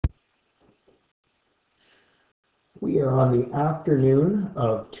We are on the afternoon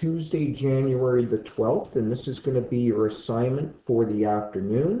of Tuesday, January the 12th, and this is going to be your assignment for the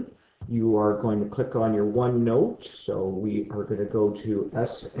afternoon. You are going to click on your OneNote, so we are going to go to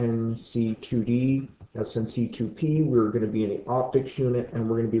SNC2D, SNC2P. We're going to be in the optics unit, and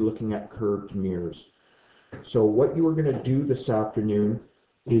we're going to be looking at curved mirrors. So what you are going to do this afternoon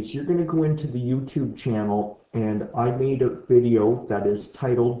is you're going to go into the YouTube channel, and I made a video that is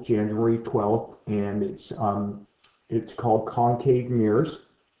titled January 12th, and it's called Concave Mirrors.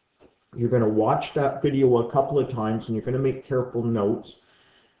 You're going to watch that video a couple of times, and you're going to make careful notes.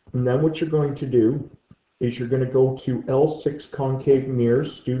 And then what you're going to do is you're going to go to L6 Concave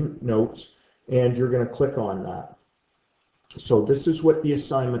Mirrors Student Notes, and you're going to click on that. So this is what the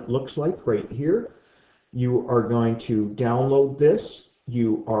assignment looks like right here. You are going to download this.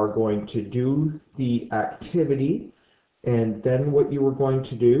 You are going to do the activity. And then what you are going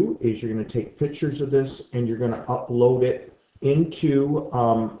to do is you're going to take pictures of this and you're going to upload it into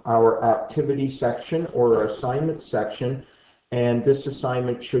our activity section or our assignment section. And this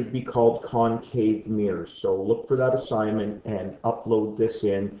assignment should be called Concave Mirrors. So look for that assignment and upload this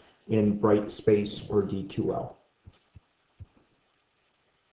in Brightspace or D2L.